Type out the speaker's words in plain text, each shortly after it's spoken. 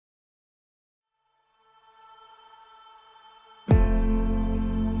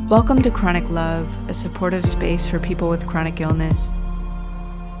Welcome to Chronic Love, a supportive space for people with chronic illness.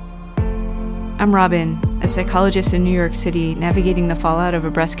 I'm Robin, a psychologist in New York City navigating the fallout of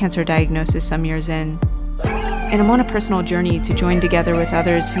a breast cancer diagnosis some years in. And I'm on a personal journey to join together with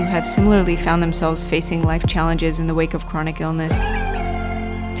others who have similarly found themselves facing life challenges in the wake of chronic illness.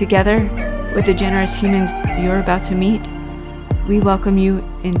 Together, with the generous humans you're about to meet, we welcome you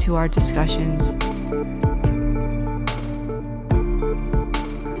into our discussions.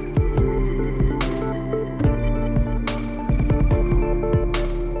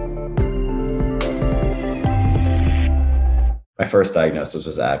 My first diagnosis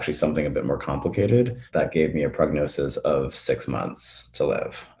was actually something a bit more complicated that gave me a prognosis of 6 months to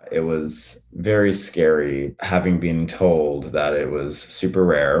live. It was very scary having been told that it was super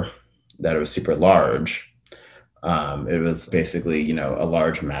rare, that it was super large. It was basically, a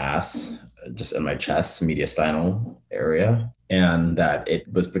large mass just in my chest, mediastinal area, and that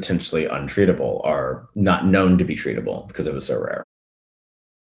it was potentially untreatable or not known to be treatable because it was so rare.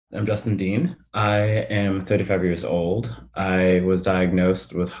 I'm Justin Dean. I am 35 years old. I was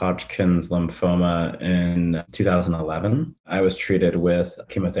diagnosed with Hodgkin's lymphoma in 2011. I was treated with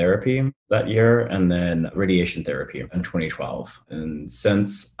chemotherapy that year and then radiation therapy in 2012. And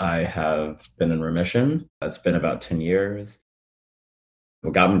since I have been in remission, it's been about 10 years.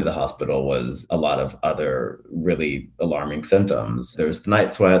 What got me to the hospital was a lot of other really alarming symptoms. There was the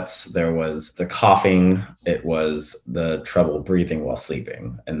night sweats, there was the coughing, it was the trouble breathing while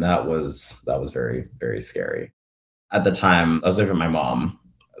sleeping. And that was very, very scary. At the time, I was living with my mom,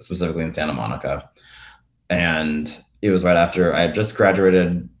 specifically in Santa Monica. And it was right after I had just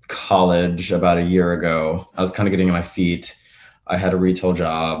graduated college about a year ago. I was kind of getting on my feet. I had a retail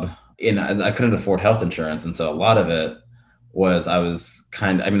job and I couldn't afford health insurance. And so a lot of it was I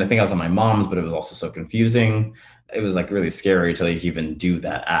think I was on my mom's, but it was also so confusing. It was like really scary to like even do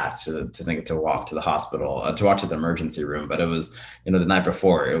that act, to walk to the hospital, to walk to the emergency room. But it was, the night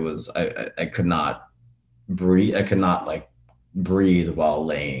before it was, I could not breathe. I could not like breathe while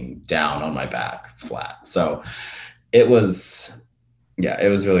laying down on my back flat. So it was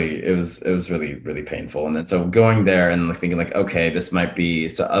really, really painful. And then so going there and thinking like, okay, this might be, I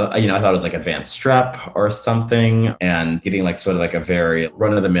thought it was like advanced strep or something, and getting like sort of like a very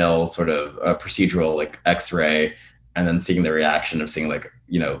run of the mill sort of procedural like x-ray, and then seeing the reaction of seeing like,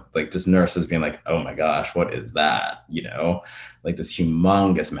 like just nurses being like, oh my gosh, what is that? Like this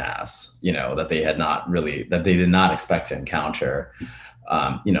humongous mass, that they did not expect to encounter.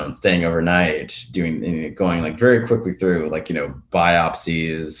 And staying overnight, going like very quickly through like,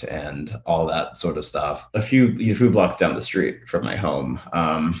 biopsies and all that sort of stuff. A few blocks down the street from my home.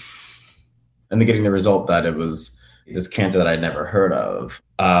 And then getting the result that it was this cancer that I'd never heard of.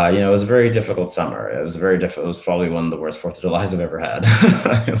 It was a very difficult summer. It was probably one of the worst 4th of Julys I've ever had.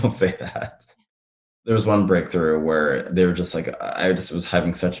 I will say that. There was one breakthrough where they were just like, I just was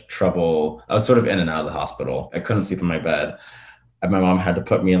having such trouble. I was sort of in and out of the hospital. I couldn't sleep in my bed. And my mom had to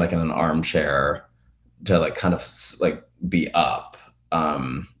put me like in an armchair to like kind of like be up.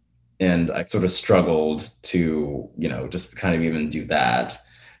 And I sort of struggled to, just kind of even do that.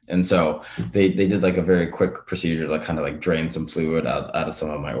 And so they did like a very quick procedure to like kind of like drain some fluid out of some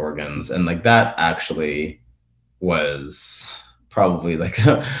of my organs. And like that actually was probably like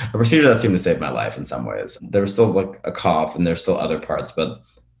a procedure that seemed to save my life in some ways. There was still like a cough and there's still other parts, but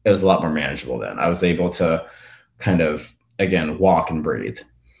it was a lot more manageable then. I was able to kind of, again, walk and breathe.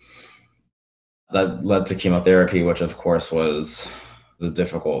 That led to chemotherapy, which of course was the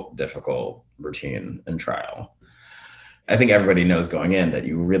difficult routine and trial. I think everybody knows going in that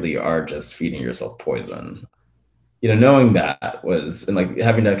you really are just feeding yourself poison. Knowing that was, and like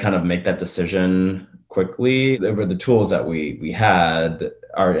having to kind of make that decision quickly, there were the tools that we had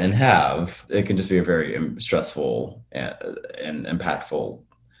and have. It can just be a very stressful and impactful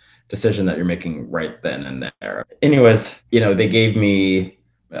decision that you're making right then and there. Anyways, they gave me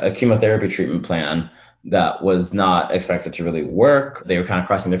a chemotherapy treatment plan that was not expected to really work. They were kind of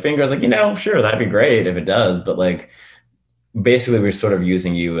crossing their fingers, like, sure, that'd be great if it does. But like, basically we're sort of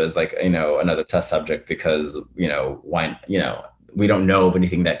using you as like, another test subject because, why, we don't know of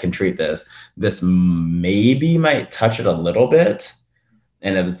anything that can treat this. This maybe might touch it a little bit.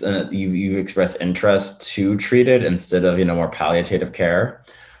 And if it's, you express interest to treat it instead of, more palliative care.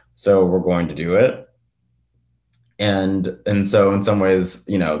 So we're going to do it. And so in some ways,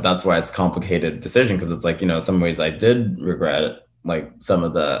 that's why it's a complicated decision, because it's like, in some ways I did regret like some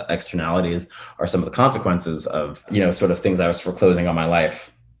of the externalities or some of the consequences of, sort of things I was foreclosing on my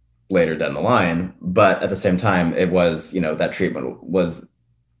life later down the line. But at the same time, it was, that treatment was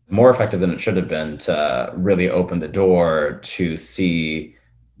more effective than it should have been to really open the door to see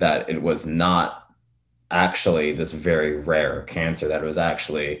that it was not actually this very rare cancer, that it was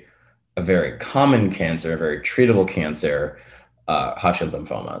actually a very common cancer, a very treatable cancer, Hodgkin's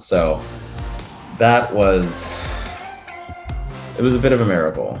lymphoma. So it was a bit of a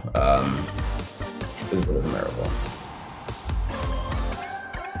miracle. It was a bit of a miracle.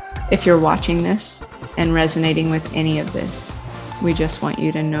 If you're watching this and resonating with any of this, we just want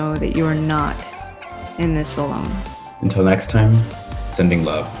you to know that you are not in this alone. Until next time, sending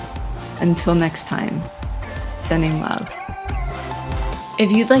love. Until next time, sending love.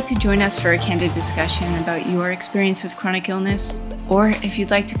 If you'd like to join us for a candid discussion about your experience with chronic illness, or if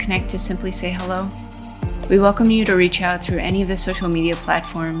you'd like to connect to simply say hello, we welcome you to reach out through any of the social media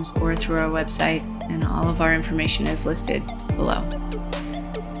platforms or through our website, and all of our information is listed below.